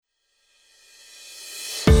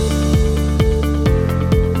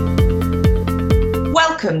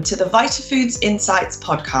Welcome to the VitaFoods Insights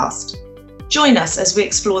podcast. Join us as we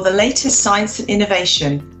explore the latest science and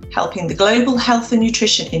innovation helping the global health and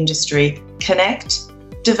nutrition industry connect,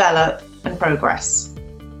 develop, and progress.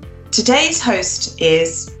 Today's host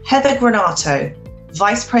is Heather Granato,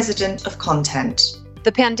 Vice President of Content.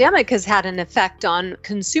 The pandemic has had an effect on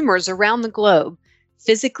consumers around the globe,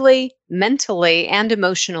 physically, mentally, and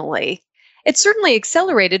emotionally. It certainly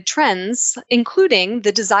accelerated trends, including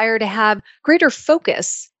the desire to have greater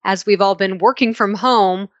focus. As we've all been working from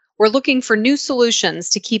home, we're looking for new solutions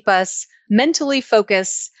to keep us mentally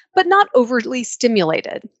focused, but not overly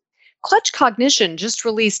stimulated. Clutch Cognition just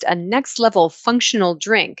released a next-level functional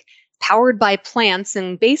drink powered by plants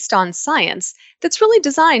and based on science that's really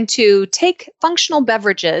designed to take functional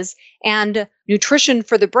beverages and nutrition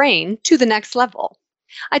for the brain to the next level.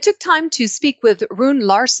 I took time to speak with Rune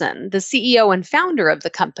Larsson, the CEO and founder of the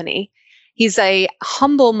company. He's a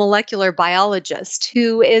humble molecular biologist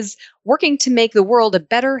who is working to make the world a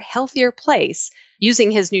better, healthier place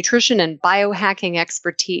using his nutrition and biohacking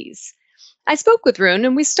expertise. I spoke with Rune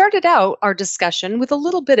and we started out our discussion with a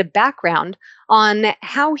little bit of background on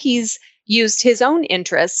how he's used his own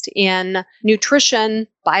interest in nutrition,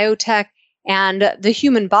 biotech, and the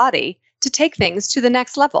human body to take things to the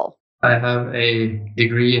next level. I have a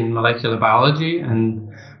degree in molecular biology, and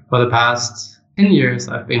for the past 10 years,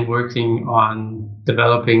 I've been working on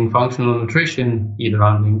developing functional nutrition, either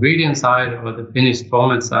on the ingredient side or the finished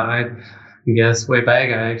format side. I guess way back,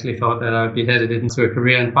 I actually thought that I'd be headed into a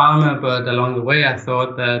career in pharma, but along the way, I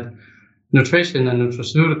thought that nutrition and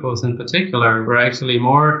nutraceuticals in particular were actually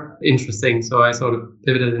more interesting. So I sort of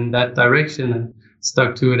pivoted in that direction and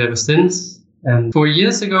stuck to it ever since. And 4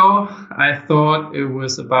 years ago, I thought it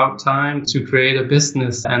was about time to create a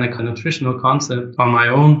business and a nutritional concept on my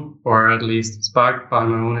own, or at least sparked by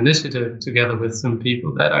my own initiative, together with some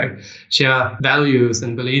people that I share values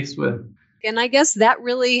and beliefs with. And I guess that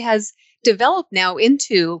really has developed now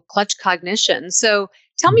into Clutch Cognition. So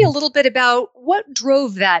tell me a little bit about what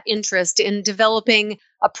drove that interest in developing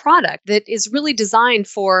a product that is really designed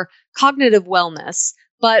for cognitive wellness,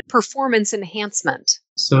 but performance enhancement.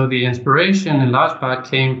 So the inspiration in large part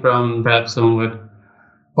came from perhaps somewhat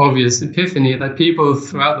obvious epiphany that people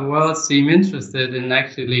throughout the world seem interested in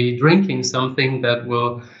actually drinking something that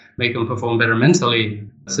will make them perform better mentally.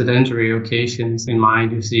 Sedentary occasions in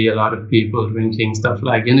mind, you see a lot of people drinking stuff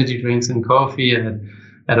like energy drinks and coffee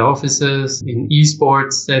at offices, in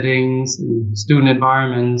esports settings, in student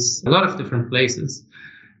environments, a lot of different places.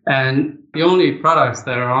 And the only products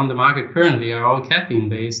that are on the market currently are all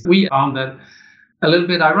caffeine-based. We found that a little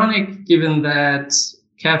bit ironic, given that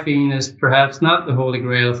caffeine is perhaps not the holy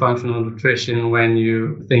grail of functional nutrition when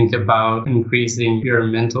you think about increasing your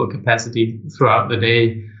mental capacity throughout the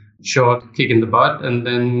day. Short kick in the butt. And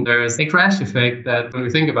then there's a crash effect that when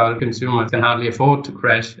we think about it, consumers can hardly afford to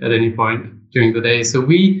crash at any point during the day. So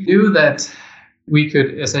we knew that we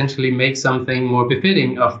could essentially make something more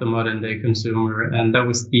befitting of the modern day consumer. And that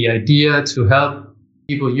was the idea, to help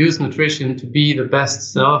people use nutrition to be the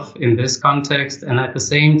best self in this context, and at the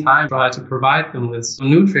same time try to provide them with some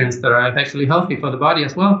nutrients that are actually healthy for the body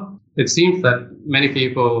as well. It seems that many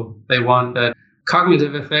people, they want that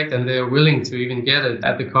cognitive effect, and they're willing to even get it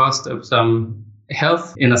at the cost of some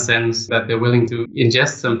health, in a sense that they're willing to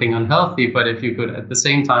ingest something unhealthy. But if you could at the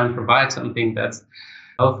same time provide something that's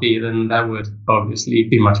healthy, then that would obviously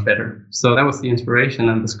be much better. So that was the inspiration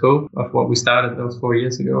and the scope of what we started those 4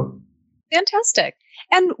 years ago. Fantastic.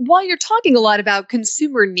 And while you're talking a lot about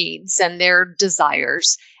consumer needs and their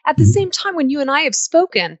desires, at the same time, when you and I have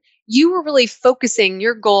spoken, you were really focusing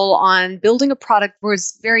your goal on building a product that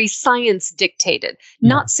was very science dictated,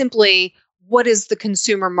 not simply what is the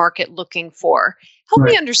consumer market looking for. Help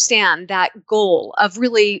me understand that goal of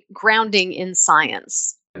really grounding in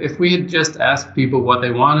science. If we had just asked people what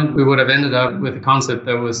they wanted, we would have ended up with a concept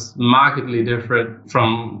that was markedly different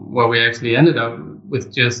from what we actually ended up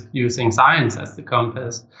with, just using science as the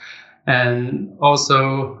compass. And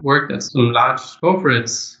also worked at some large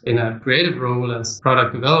corporates in a creative role as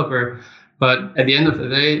product developer. But at the end of the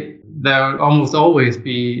day, there would almost always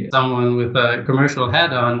be someone with a commercial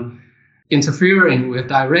hat on interfering with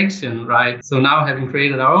direction, right? So now, having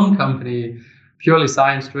created our own company, purely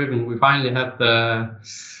science driven, we finally have the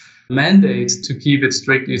mandate to keep it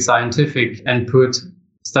strictly scientific and put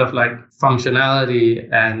stuff like functionality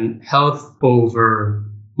and health over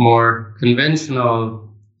more conventional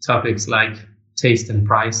topics like taste and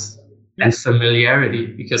price and familiarity.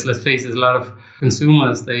 Because let's face it, a lot of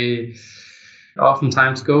consumers, they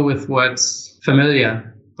oftentimes go with what's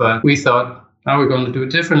familiar. But we thought, now we're going to do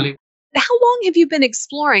it differently. How long have you been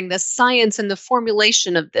exploring the science and the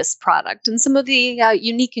formulation of this product and some of the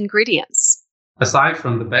unique ingredients? Aside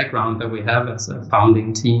from the background that we have as a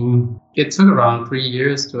founding team, it took around 3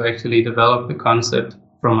 years to actually develop the concept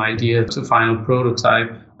from idea to final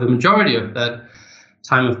prototype. The majority of that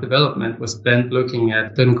time of development was spent looking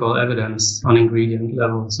at clinical evidence on ingredient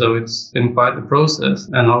level. So it's been quite the process.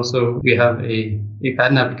 And also we have a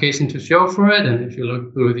patent application to show for it. And if you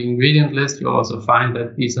look through the ingredient list, you'll also find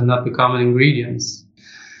that these are not the common ingredients.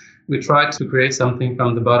 We tried to create something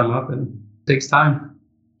from the bottom up, and it takes time.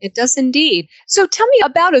 It does indeed. So tell me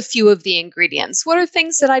about a few of the ingredients. What are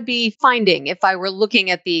things that I'd be finding if I were looking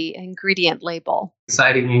at the ingredient label?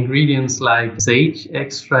 Exciting ingredients like sage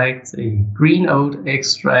extract, a green oat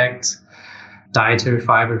extract, dietary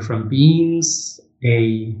fiber from beans,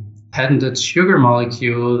 a patented sugar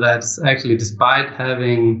molecule that's actually, despite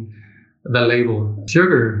having the label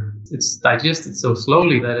sugar, it's digested so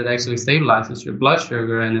slowly that it actually stabilizes your blood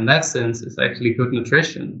sugar. And in that sense, it's actually good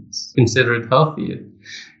nutrition. It's considered healthy.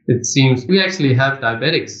 It seems we actually have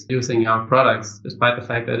diabetics using our products, despite the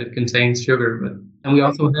fact that it contains sugar. And we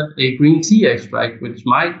also have a green tea extract, which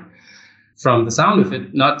might, from the sound of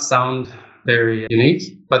it, not sound very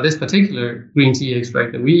unique. But this particular green tea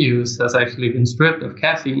extract that we use has actually been stripped of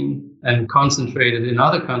caffeine and concentrated in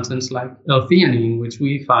other contents like L-theanine, which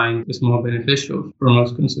we find is more beneficial for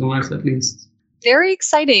most consumers, at least. Very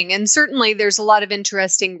exciting. And certainly there's a lot of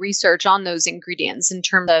interesting research on those ingredients in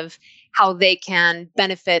terms of how they can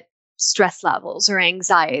benefit stress levels or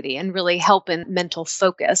anxiety and really help in mental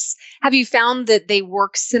focus. Have you found that they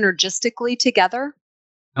work synergistically together?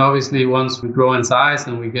 Obviously, once we grow in size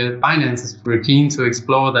and we get finances, we're keen to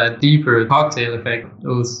explore that deeper cocktail effect of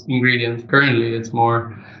those ingredients. Currently, it's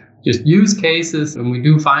more just use cases, and we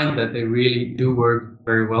do find that they really do work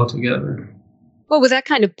very well together. Well, with that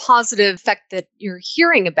kind of positive effect that you're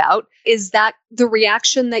hearing about, is that the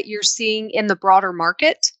reaction that you're seeing in the broader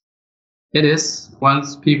market? It is.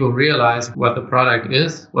 Once people realize what the product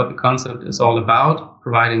is, what the concept is all about,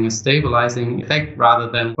 providing a stabilizing effect rather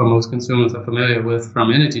than what most consumers are familiar with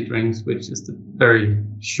from energy drinks, which is the very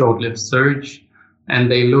short-lived surge, and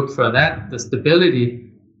they look for that, the stability,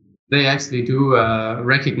 they actually do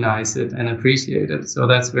recognize it and appreciate it. So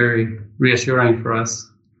that's very reassuring for us.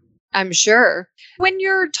 I'm sure. When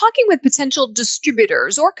you're talking with potential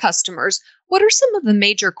distributors or customers, what are some of the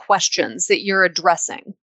major questions that you're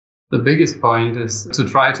addressing? The biggest point is to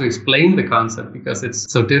try to explain the concept because it's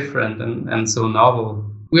so different and so novel.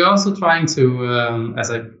 We're also trying to, as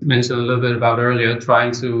I mentioned a little bit about earlier,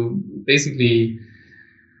 trying to basically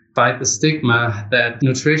fight the stigma that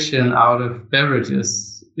nutrition out of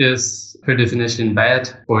beverages is per definition bad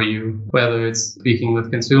for you, whether it's speaking with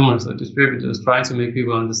consumers or distributors, trying to make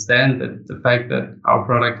people understand that the fact that our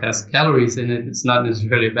product has calories in it, it's not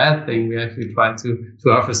necessarily a bad thing. We actually try to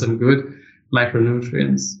offer some good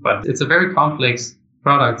macronutrients, but it's a very complex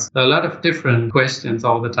product. There are a lot of different questions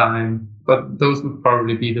all the time, but those would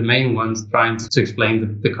probably be the main ones, trying to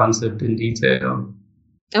explain the concept in detail.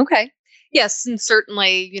 Okay. Yes, and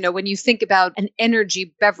certainly, when you think about an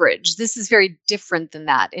energy beverage, this is very different than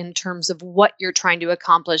that in terms of what you're trying to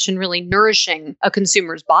accomplish and really nourishing a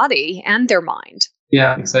consumer's body and their mind.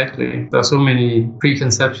 Yeah, exactly. There are so many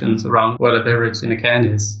preconceptions around what a beverage in a can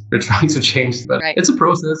is. We're trying to change, but It's a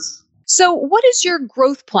process. So what is your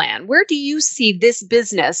growth plan? Where do you see this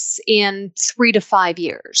business in 3 to 5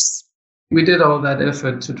 years? We did all that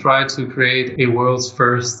effort to try to create a world's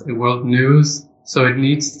first, a world news. So it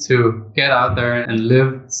needs to get out there and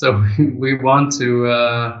live. So we want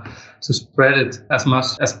to spread it as much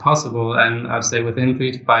as possible. And I'd say within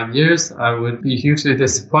 3 to 5 years, I would be hugely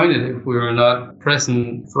disappointed if we were not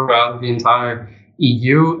present throughout the entire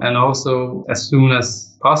EU. And also, as soon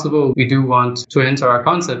as possible, we do want to enter our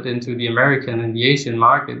concept into the American and the Asian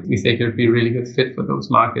market. We think it would be a really good fit for those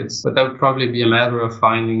markets. But that would probably be a matter of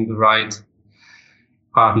finding the right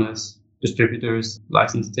partners, distributors,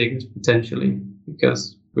 license takers potentially,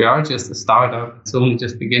 because we are just a startup. It's only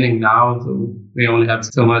just beginning now, so we only have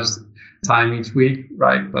so much time each week,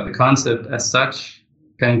 right? But the concept as such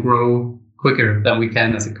can grow quicker than we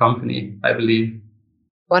can as a company, I believe.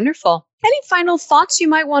 Wonderful. Any final thoughts you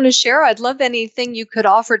might want to share? I'd love anything you could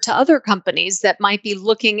offer to other companies that might be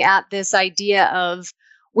looking at this idea of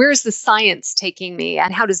where's the science taking me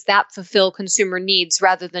and how does that fulfill consumer needs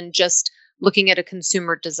rather than just looking at a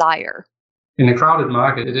consumer desire. In a crowded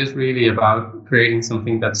market, it is really about creating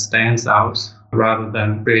something that stands out rather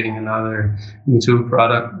than creating another Me Too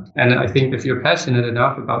product. And I think if you're passionate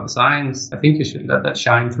enough about the science, I think you should let that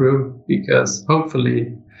shine through, because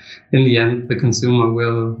hopefully in the end, the consumer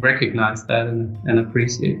will recognize that and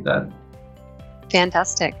appreciate that.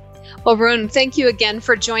 Fantastic. Well, Varun, thank you again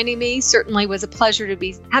for joining me. Certainly was a pleasure to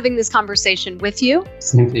be having this conversation with you.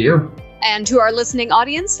 Same to you. And to our listening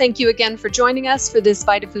audience, thank you again for joining us for this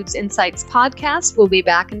VitaFoods Insights podcast. We'll be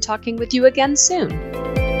back and talking with you again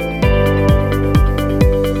soon.